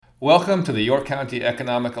Welcome to the York County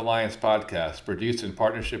Economic Alliance podcast, produced in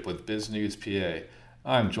partnership with Biz News PA.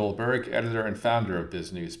 I'm Joel Berg, editor and founder of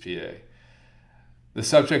Biz News PA. The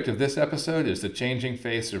subject of this episode is the changing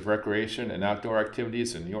face of recreation and outdoor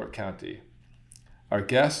activities in York County. Our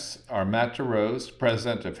guests are Matt DeRose,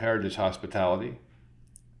 President of Heritage Hospitality,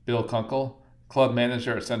 Bill Kunkel, Club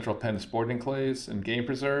Manager at Central Penn Sporting Clays and Game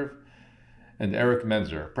Preserve, and Eric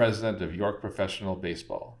Menzer, President of York Professional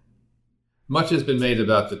Baseball. Much has been made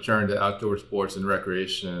about the turn to outdoor sports and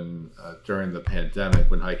recreation during the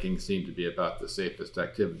pandemic, when hiking seemed to be about the safest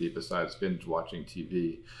activity besides binge watching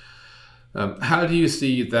TV. How do you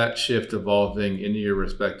see that shift evolving in your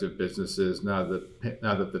respective businesses now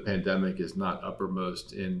that the pandemic is not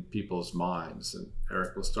uppermost in people's minds? And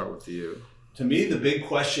Eric, we'll start with you. To me, the big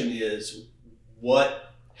question is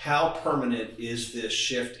how permanent is this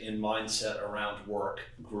shift in mindset around work,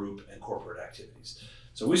 group, and corporate activities?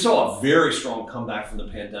 So we saw a very strong comeback from the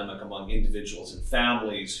pandemic among individuals and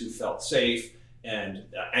families who felt safe and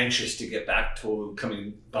anxious to get back to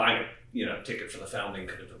buying a ticket for the family and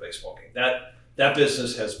come to a baseball game. That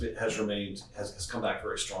business has come back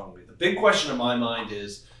very strongly. The big question in my mind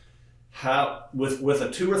is how, with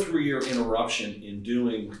a 2 or 3 year interruption in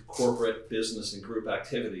doing corporate business and group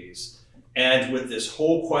activities, and with this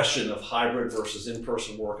whole question of hybrid versus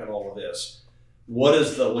in-person work and all of this, what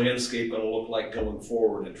is the landscape going to look like going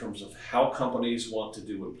forward in terms of how companies want to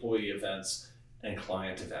do employee events and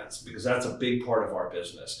client events? Because that's a big part of our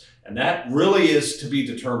business. And that really is to be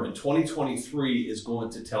determined. 2023 is going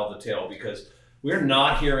to tell the tale, because we're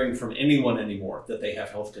not hearing from anyone anymore that they have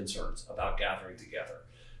health concerns about gathering together.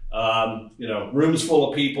 Rooms full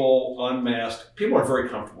of people, unmasked. People are very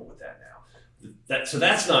comfortable with that now. So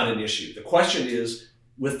that's not an issue. The question is,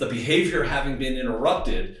 with the behavior having been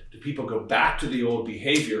interrupted, do people go back to the old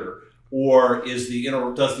behavior, or does the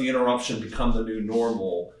interruption become the new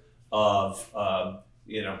normal of,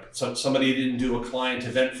 somebody didn't do a client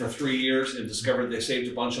event for 3 years and discovered they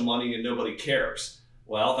saved a bunch of money and nobody cares?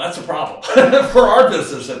 Well, that's a problem for our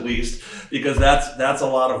business, at least, because that's a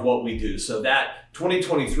lot of what we do. So that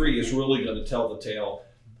 2023 is really going to tell the tale.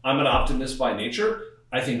 I'm an optimist by nature.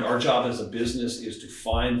 I think our job as a business is to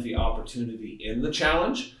find the opportunity in the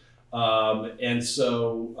challenge.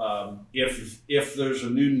 If there's a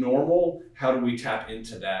new normal, how do we tap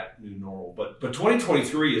into that new normal? But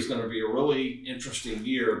 2023 is going to be a really interesting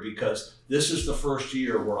year, because this is the first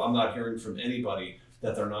year where I'm not hearing from anybody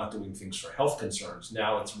that they're not doing things for health concerns.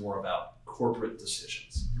 Now it's more about corporate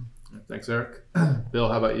decisions. Thanks, Eric. Bill,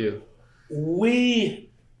 how about you?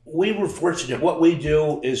 We were fortunate. What we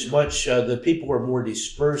do is the people were more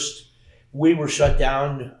dispersed. We were shut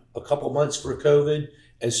down a couple months for COVID.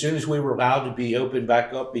 As soon as we were allowed to be open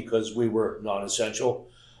back up, because we were non-essential,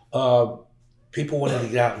 people wanted to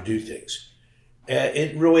get out and do things.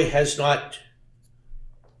 It really has not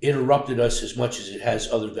interrupted us as much as it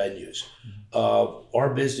has other venues.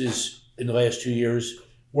 Our business in the last 2 years,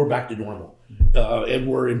 we're back to normal, and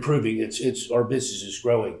we're improving. Our business is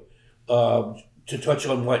growing. To touch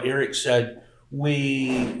on what Eric said,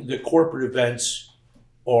 the corporate events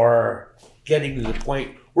are getting to the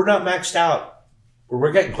point, we're not maxed out, but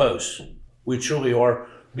we're getting close. We truly are,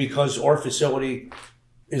 because our facility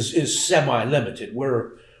is semi-limited.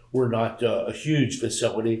 We're not a huge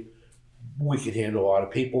facility. We can handle a lot of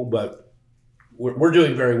people, but we're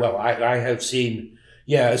doing very well. I have seen,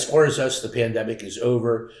 as far as us, the pandemic is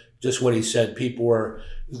over. Just what he said,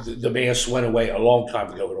 the masks went away a long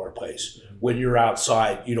time ago at our place. When you're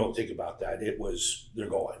outside, you don't think about that. They're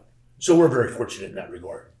gone. So we're very fortunate in that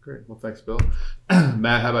regard. Great. Well, thanks, Bill.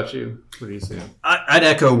 Matt, how about you? What do you see? I'd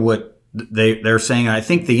echo what they're saying. I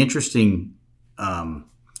think the interesting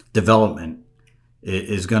development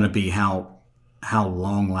is going to be how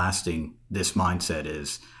long-lasting this mindset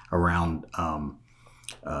is around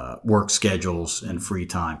work schedules and free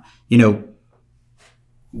time.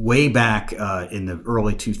 Way back in the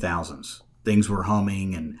early 2000s, things were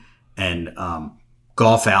humming, and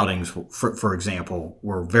golf outings, for example,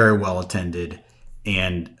 were very well attended,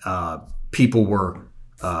 and people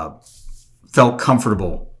felt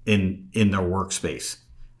comfortable in their workspace.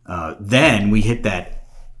 Then we hit that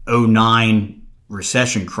 2009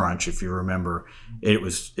 recession crunch, if you remember.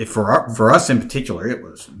 For us in particular, it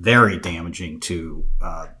was very damaging to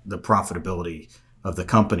the profitability of the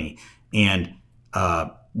company. And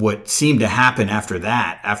what seemed to happen after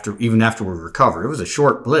that, even after we recovered, it was a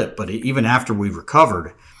short blip, but even after we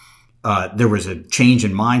recovered, there was a change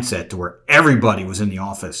in mindset to where everybody was in the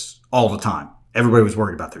office all the time. Everybody was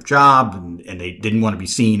worried about their job, and they didn't want to be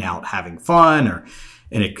seen out having fun,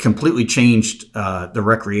 and it completely changed the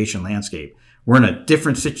recreation landscape. We're in a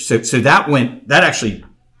different situation. So that actually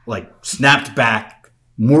like snapped back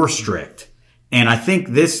more strict. And I think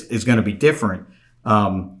this is going to be different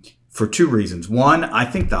for two reasons. One, I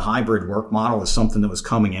think the hybrid work model is something that was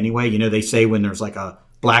coming anyway. You know, they say when there's like a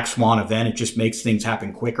black swan event, it just makes things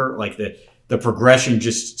happen quicker. Like the progression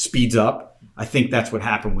just speeds up. I think that's what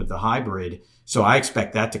happened with the hybrid. So I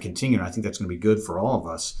expect that to continue. And I think that's going to be good for all of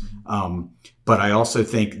us. But I also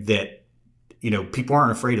think that, you know, people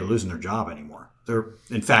aren't afraid of losing their job anymore. They're,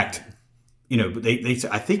 in fact, you know, they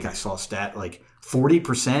I think I saw a stat like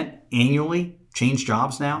 40% annually change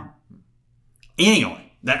jobs now.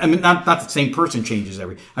 Annually. That, I mean, not the same person changes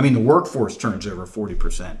the workforce turns over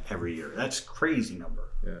 40% every year. That's a crazy number.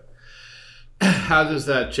 Yeah. How does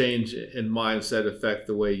that change in mindset affect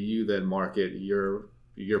the way you then market your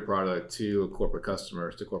product to corporate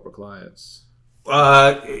customers, to corporate clients?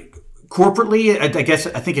 Corporately,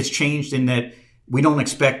 I think it's changed in that we don't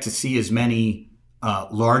expect to see as many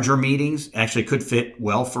larger meetings. Actually, could fit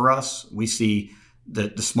well for us. We see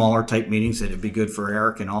the smaller type meetings that would be good for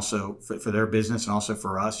Eric and also for their business and also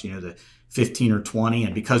for us, you know, the 15 or 20.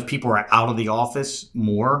 And because people are out of the office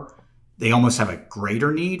more, they almost have a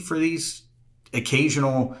greater need for these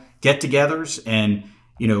occasional get-togethers and,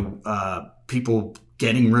 you know, people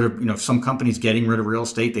getting rid of, you know, some companies getting rid of real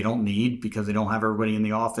estate they don't need because they don't have everybody in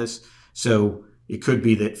the office. So it could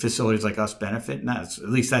be that facilities like us benefit, and at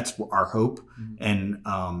least that's our hope. And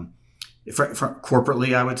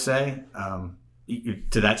corporately, I would say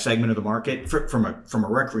to that segment of the market, from a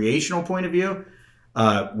recreational point of view,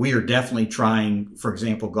 we are definitely trying. For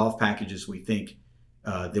example, golf packages. We think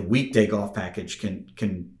the weekday golf package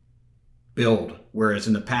can build, whereas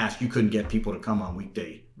in the past you couldn't get people to come on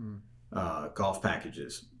weekday golf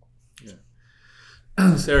packages.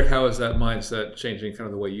 Yeah. So Eric, how is that mindset changing kind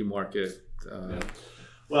of the way you market?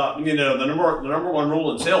 Well, you know, the number one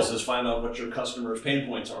rule in sales is find out what your customers' pain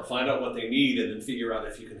points are, find out what they need, and then figure out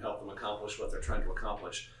if you can help them accomplish what they're trying to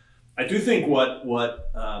accomplish. I do think what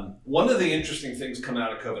one of the interesting things coming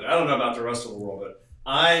out of COVID, I don't know about the rest of the world, but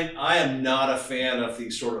I am not a fan of the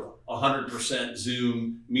sort of 100%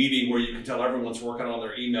 Zoom meeting where you can tell everyone's working on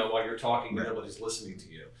their email while you're talking and nobody's listening to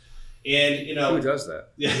you. And, you know, who does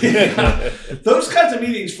that? Those kinds of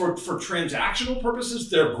meetings for transactional purposes,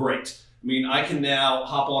 they're great. I mean, I can now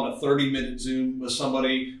hop on a 30-minute Zoom with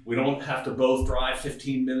somebody. We don't have to both drive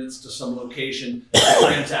 15 minutes to some location to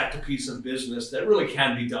transact a piece of business. That really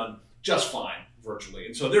can be done just fine virtually.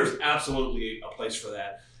 And so there's absolutely a place for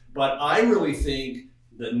that. But I really think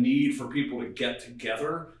the need for people to get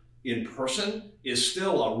together in person is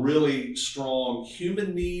still a really strong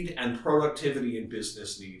human need and productivity and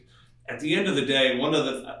business need. At the end of the day, what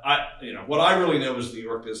I really know is the New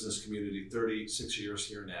York business community, 36 years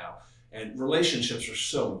here now, and relationships are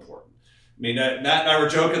so important. I mean, Matt and I were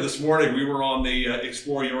joking this morning. We were on the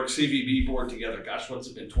Explore York CVB board together. Gosh, what's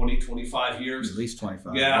it been, 20, 25 years? At least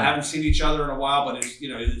 25. Yeah, I haven't seen each other in a while, but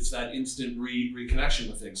it's that instant reconnection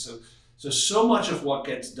with things. So much of what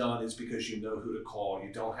gets done is because you know who to call.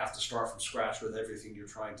 You don't have to start from scratch with everything you're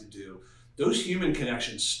trying to do. Those human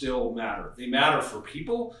connections still matter. They matter for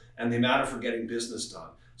people and they matter for getting business done.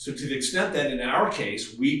 So to the extent that in our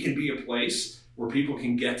case, we can be a place where people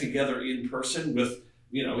can get together in person with,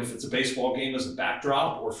 you know, if it's a baseball game as a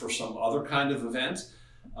backdrop or for some other kind of event,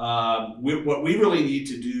 what we really need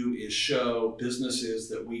to do is show businesses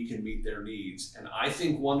that we can meet their needs. And I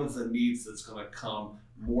think one of the needs that's going to come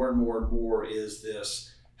more and more and more is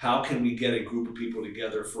this: how can we get a group of people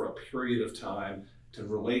together for a period of time to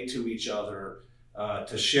relate to each other,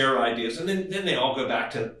 to share ideas, and then they all go back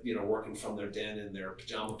to, you know, working from their den in their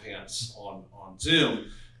pajama pants on Zoom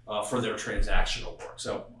for their transactional work.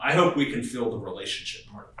 So I hope we can fill the relationship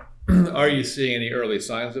part. Are you seeing any early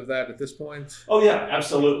signs of that at this point? Oh yeah,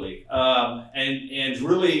 absolutely. And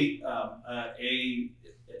really,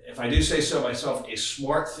 if I do say so myself, a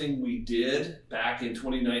smart thing we did back in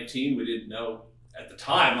 2019, we didn't know at the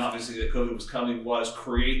time, obviously, that COVID was coming, was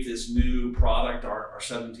create this new product, our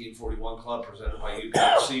 1741 Club presented by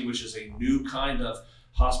YoCo's, which is a new kind of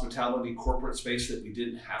hospitality corporate space that we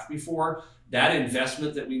didn't have before. That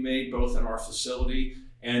investment that we made both in our facility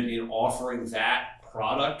and in offering that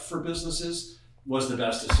product for businesses was the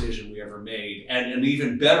best decision we ever made, and an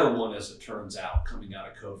even better one as it turns out coming out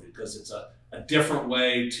of COVID, because it's a different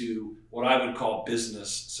way to what I would call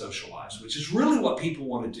business socialize, which is really what people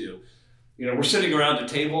want to do. You know, we're sitting around a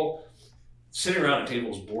table. Sitting around a table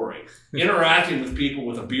is boring. Interacting with people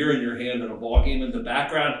with a beer in your hand and a ball game in the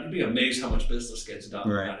background, you'd be amazed how much business gets done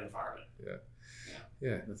in that environment.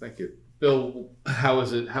 Yeah. No, thank you, Bill. How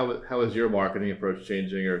is your marketing approach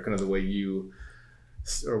changing, or kind of the way you,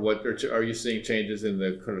 or what are you seeing changes in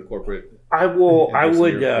the kind of corporate? I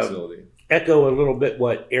would echo a little bit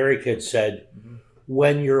what Eric had said.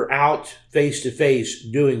 When you're out face to face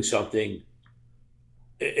doing something,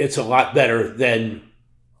 it's a lot better than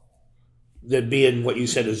being what you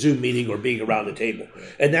said, a Zoom meeting or being around a table.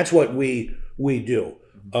 And that's what we do.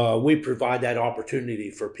 We provide that opportunity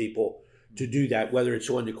for people to do that, whether it's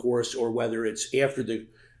on the course or whether it's after the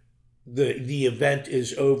event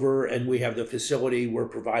is over and we have the facility, we're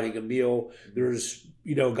providing a meal. There's,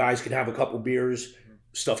 guys can have a couple beers,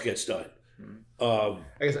 stuff gets done. I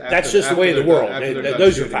guess that's just the way of the world.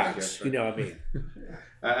 Those are facts, right? You know what I mean?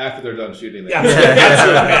 After they're done shooting.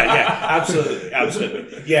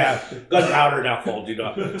 Absolutely. Yeah, gunpowder and alcohol do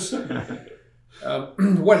not mix.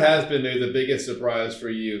 What has been maybe the biggest surprise for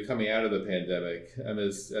you coming out of the pandemic? And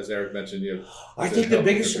as Eric mentioned, I think the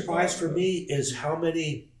biggest surprise for me is how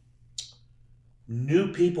many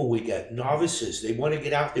new people we get, novices. They want to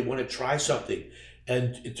get out, they want to try something,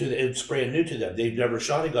 and it's brand new to them. They've never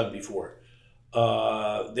shot a gun before.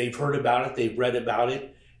 They've heard about it, they've read about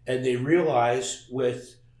it, and they realize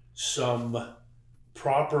with some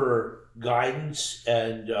proper guidance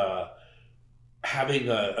and having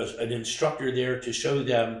an instructor there to show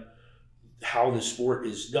them how the sport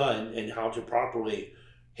is done and how to properly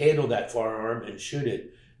handle that firearm and shoot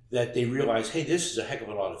it, that they realize, hey, this is a heck of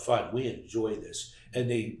a lot of fun. We enjoy this. And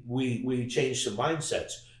we change some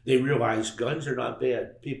mindsets. They realize guns are not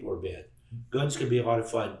bad. People are bad. Guns can be a lot of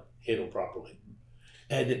fun, handled properly.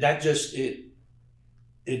 And that just,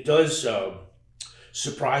 it does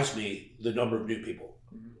surprise me, the number of new people.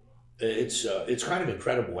 It's kind of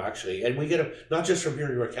incredible, actually. And we get them not just from here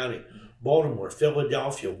in York County, Baltimore,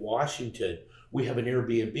 Philadelphia, Washington. We have an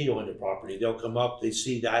Airbnb on the property. They'll come up, they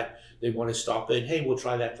see that, they want to stop in. Hey, we'll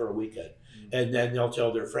try that for a weekend. And then they'll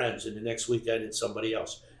tell their friends, and the next weekend it's somebody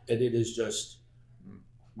else. And it is just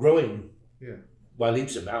growing by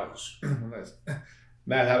leaps and bounds. Nice.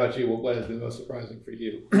 Matt, how about you? What has been most surprising for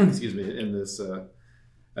you, excuse me, in this,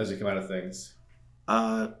 as you come out of things?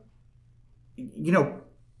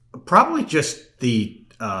 Probably just the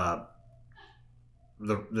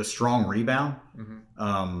strong rebound.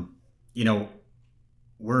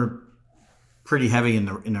 We're pretty heavy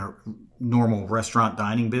in our normal restaurant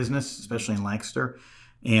dining business, especially in Lancaster,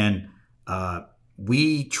 and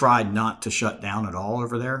we tried not to shut down at all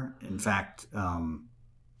over there. In fact,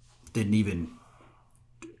 didn't even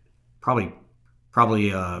probably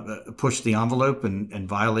pushed the envelope and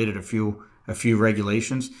violated a few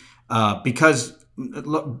regulations because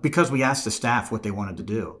we asked the staff what they wanted to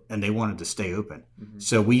do, and they wanted to stay open.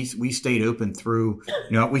 So we stayed open through,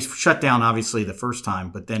 we shut down obviously the first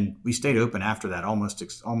time, but then we stayed open after that almost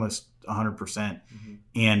 100%.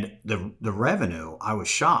 And the revenue, I was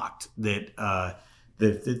shocked that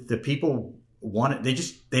the people wanted,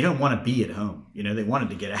 they don't want to be at home. They wanted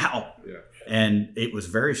to get out. Yeah. And it was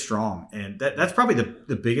very strong. And that's probably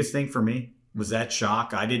the biggest thing for me was that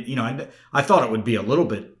shock. I didn't, I thought it would be a little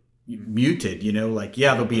bit muted,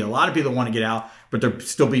 there'll be a lot of people that want to get out, but there'll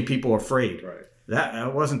still be people afraid. Right.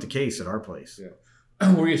 That wasn't the case at our place. Yeah.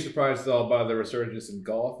 Were you surprised at all by the resurgence in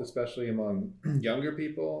golf, especially among younger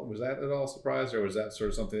people? Was that at all surprised, or was that sort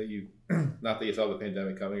of something that you, not that you saw the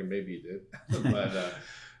pandemic coming, or maybe you did,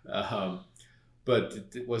 but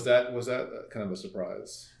was that kind of a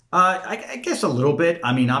surprise? I guess a little bit.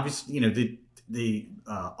 I mean, obviously, the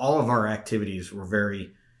all of our activities were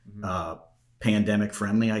very pandemic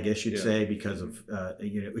friendly, I guess you'd say, because of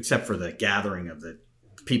except for the gathering of the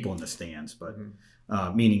people in the stands, but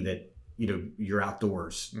meaning that you're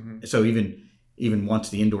outdoors. So even once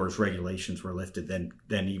the indoors regulations were lifted,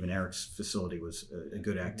 then even Eric's facility was a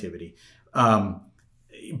good activity.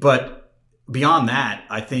 But beyond that,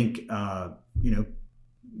 I think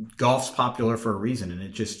golf's popular for a reason,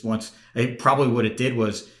 and probably what it did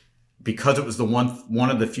was, because it was the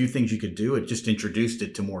one of the few things you could do, it just introduced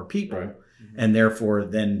it to more people. Right. And therefore,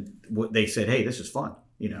 then they said, "Hey, this is fun,"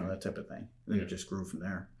 that type of thing. And it just grew from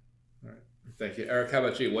there. All right, thank you, Eric. How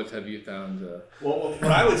about you? What have you found? Well,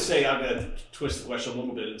 what I would say, I'm going to twist the question a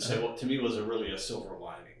little bit and say, what to me was really a silver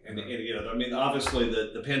lining. And obviously,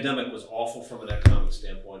 the pandemic was awful from an economic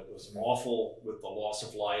standpoint. It was awful with the loss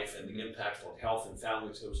of life and the impact on health and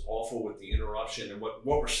families. It was awful with the interruption, and what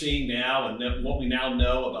we're seeing now, and then what we now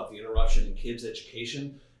know about the interruption in kids'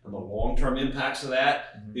 education and the long-term impacts of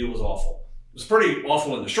that. It was awful. It was pretty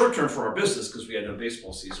awful in the short term for our business because we had no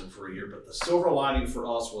baseball season for a year, but the silver lining for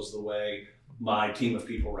us was the way my team of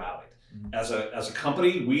people rallied. As a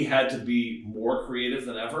company, we had to be more creative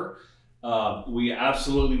than ever. We had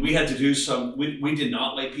to do we did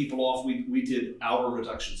not lay people off. We did hour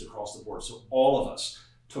reductions across the board. So all of us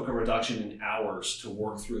took a reduction in hours to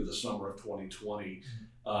work through the summer of 2020.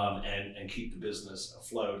 and keep the business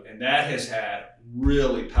afloat. And that has had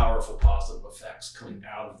really powerful positive effects coming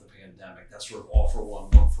out of the pandemic. That sort of all for one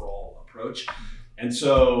for all approach. And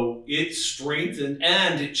so it strengthened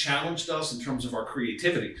and it challenged us in terms of our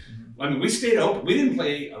creativity. I mean, we stayed open. We didn't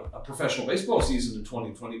play a professional baseball season in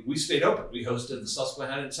 2020. We stayed open. We hosted the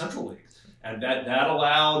Susquehanna Central League. And that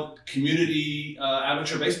allowed community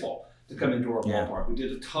amateur baseball to come into our ballpark. We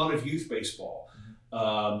did a ton of youth baseball.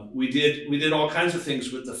 We did all kinds of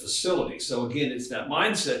things with the facility. So again, it's that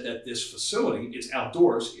mindset that this facility, it's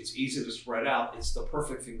outdoors, it's easy to spread out, it's the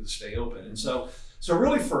perfect thing to stay open. And so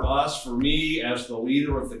really for us, for me as the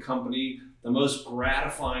leader of the company, the most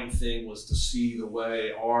gratifying thing was to see the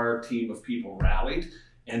way our team of people rallied.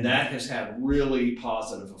 And that has had really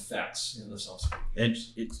positive effects in the subsequent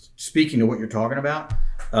years. And speaking to what you're talking about,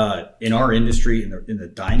 in our industry, in the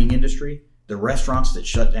dining industry, the restaurants that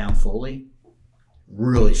shut down fully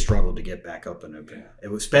really struggled to get back up and open. Yeah.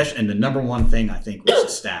 It was and the number one thing I think was the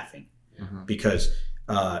staffing, because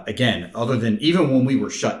again, other than even when we were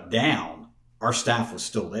shut down, our staff was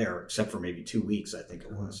still there, except for maybe 2 weeks, I think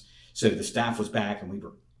it was. So the staff was back, and we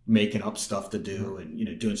were making up stuff to do,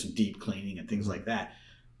 and doing some deep cleaning and things like that.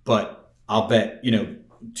 But I'll bet,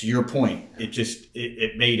 to your point,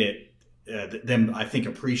 it made it them, I think,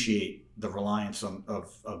 appreciate the reliance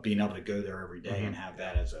of being able to go there every day and have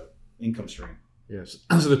that as a income stream. Yes.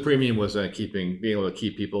 So the premium was being able to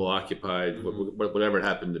keep people occupied, whatever it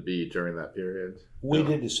happened to be during that period. We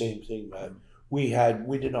did the same thing, man. We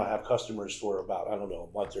did not have customers for about, a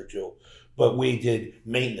month or two, but we did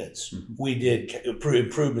maintenance. We did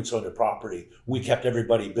improvements on the property. We kept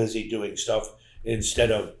everybody busy doing stuff. Instead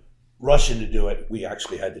of rushing to do it, we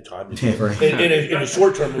actually had the time to do it. Right. In the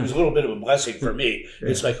short term, it was a little bit of a blessing for me. Yeah.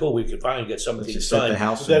 It's like, we could finally get some of things done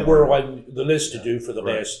that were on the list to do for the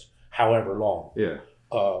last however long. Yeah.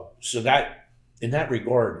 So that, in that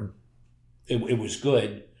regard, it was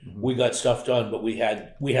good. We got stuff done, but we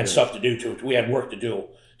had stuff to do too. We had work to do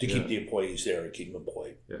to keep the employees there and keep them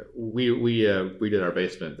employed. Yeah. We did our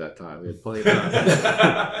basement that time. We had plenty of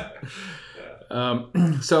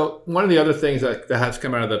time. So one of the other things that has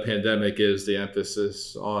come out of the pandemic is the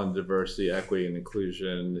emphasis on diversity, equity, and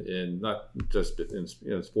inclusion in not just in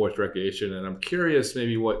sports recreation. And I'm curious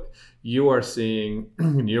maybe what you are seeing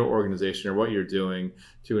in your organization or what you're doing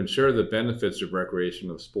to ensure the benefits of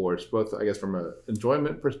recreational sports, both I guess from an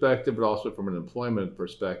enjoyment perspective, but also from an employment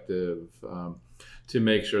perspective, to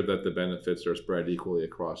make sure that the benefits are spread equally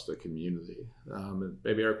across the community. And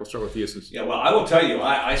maybe Eric, we'll start with you. Well, I will tell you,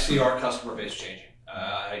 I see our customer base changing.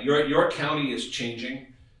 Your county is changing,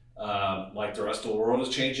 like the rest of the world is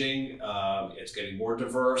changing. It's getting more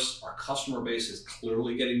diverse. Our customer base is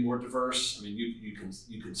clearly getting more diverse. I mean, you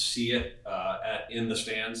can see it in the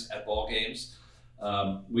stands at ball games.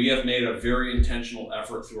 We have made a very intentional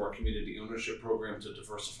effort through our community ownership program to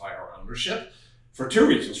diversify our ownership. For two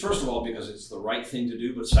reasons. First of all, because it's the right thing to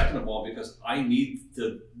do, but second of all, because I need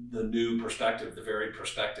the new perspective, the varied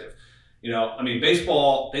perspective.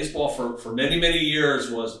 Baseball for many, many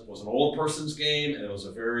years was an old person's game, and it was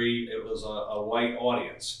a white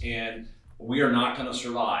audience, and we are not going to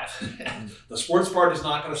survive. The sports part is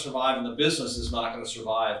not going to survive, and the business is not going to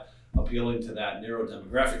survive appealing to that narrow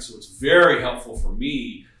demographic. So it's very helpful for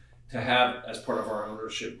me to have, as part of our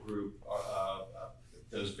ownership group,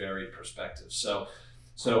 those varied perspectives.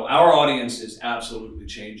 So our audience is absolutely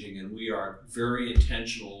changing, and we are very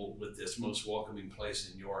intentional with this most welcoming place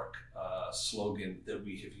in York slogan that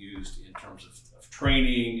we have used in terms of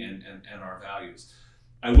training and our values.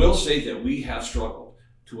 I will say that we have struggled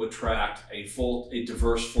to attract a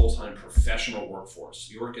diverse full-time professional workforce.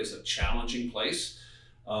 York is a challenging place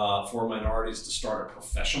for minorities to start a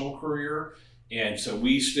professional career. And so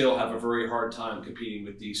we still have a very hard time competing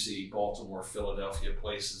with DC, Baltimore, Philadelphia,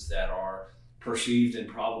 places that are perceived and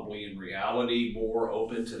probably in reality more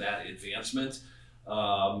open to that advancement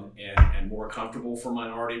and more comfortable for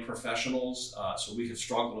minority professionals. So we have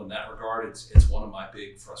struggled in that regard. It's one of my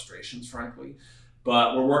big frustrations, frankly.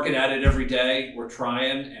 But we're working at it every day. We're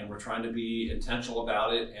trying to be intentional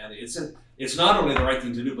about it. And it's not only the right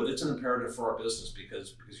thing to do, but it's an imperative for our business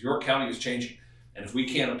because York County is changing. And if we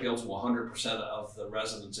can't appeal to 100% of the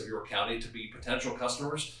residents of York County to be potential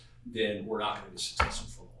customers, then we're not going to be successful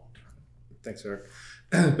for the long term. Thanks, Eric.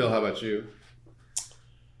 Bill, how about you?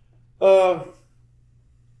 I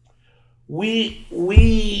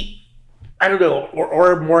don't know,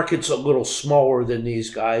 our market's a little smaller than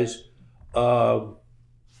these guys. We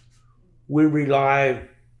rely,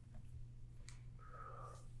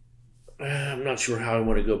 I'm not sure how I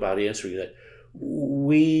want to go about answering that.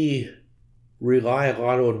 We rely a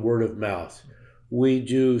lot on word of mouth. We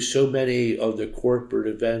do so many of the corporate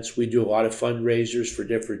events. We do a lot of fundraisers for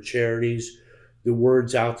different charities. The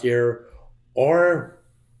word's out there are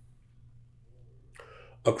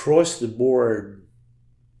across the board.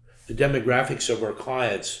 The demographics of our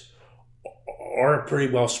clients are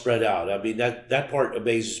pretty well spread out. I mean, that part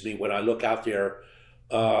amazes me when I look out there.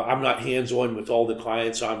 I'm not hands-on with all the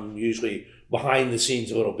clients. I'm usually behind the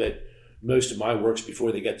scenes a little bit. Most of my work's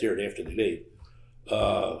before they get there and after they leave,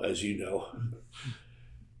 as you know,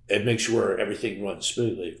 and make sure everything runs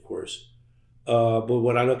smoothly, of course. But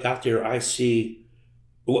when I look out there, I see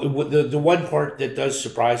the one part that does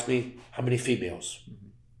surprise me: how many females.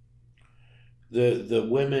 The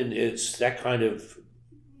women, it's that kind of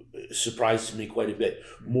surprises me quite a bit.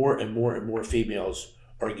 More and more and more females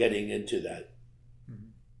are getting into that,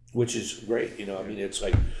 which is great. You know, I mean, it's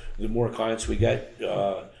like the more clients we get,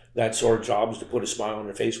 that's our job, is to put a smile on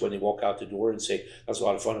their face when they walk out the door and say, that's a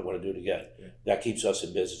lot of fun, I want to do it again. Yeah. That keeps us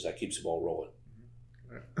in business. That keeps the ball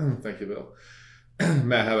rolling. Thank you, Bill.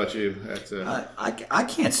 Matt, how about you? I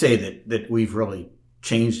can't say that we've really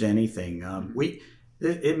changed anything.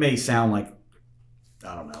 It may sound like,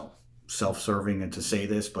 I don't know, self-serving and to say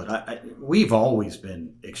this, but we've always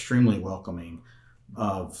been extremely welcoming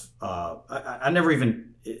of,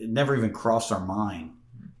 it never even crossed our mind,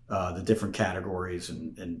 the different categories.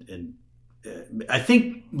 And I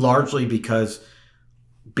think largely because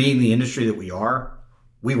being the industry that we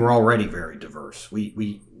were already very diverse.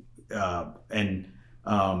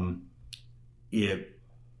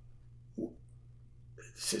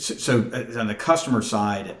 So on the customer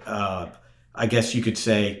side, I guess you could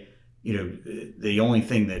say, you know, the only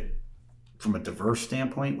thing that from a diverse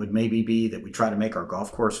standpoint would maybe be that we try to make our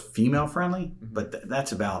golf course female friendly, but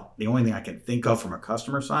that's about the only thing I can think of from a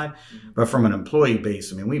customer side. But from an employee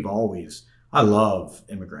base, I mean, I love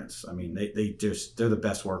immigrants. I mean, they're the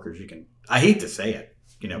best workers you can, I hate to say it,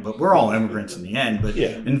 you know, but we're all immigrants in the end. But,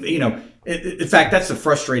 and you know, in fact, that's the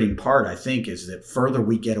frustrating part, I think, is that further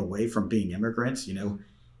we get away from being immigrants, you know,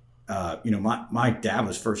 my dad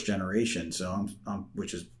was first generation, so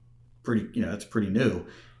which is pretty, you know, that's pretty new.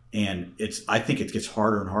 And I think it gets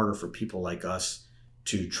harder and harder for people like us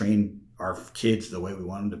to train our kids the way we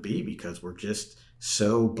want them to be, because we're just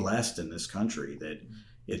so blessed in this country that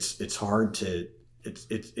it's hard to,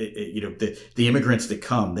 you know, the immigrants that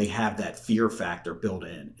come, they have that fear factor built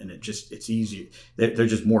in, and it's easier. They're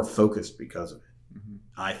just more focused because of it,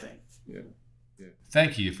 I think. Yeah.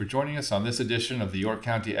 Thank you for joining us on this edition of the York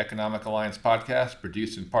County Economic Alliance podcast,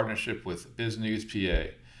 produced in partnership with Biz News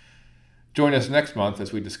PA. Join us next month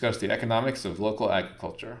as we discuss the economics of local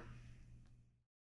agriculture.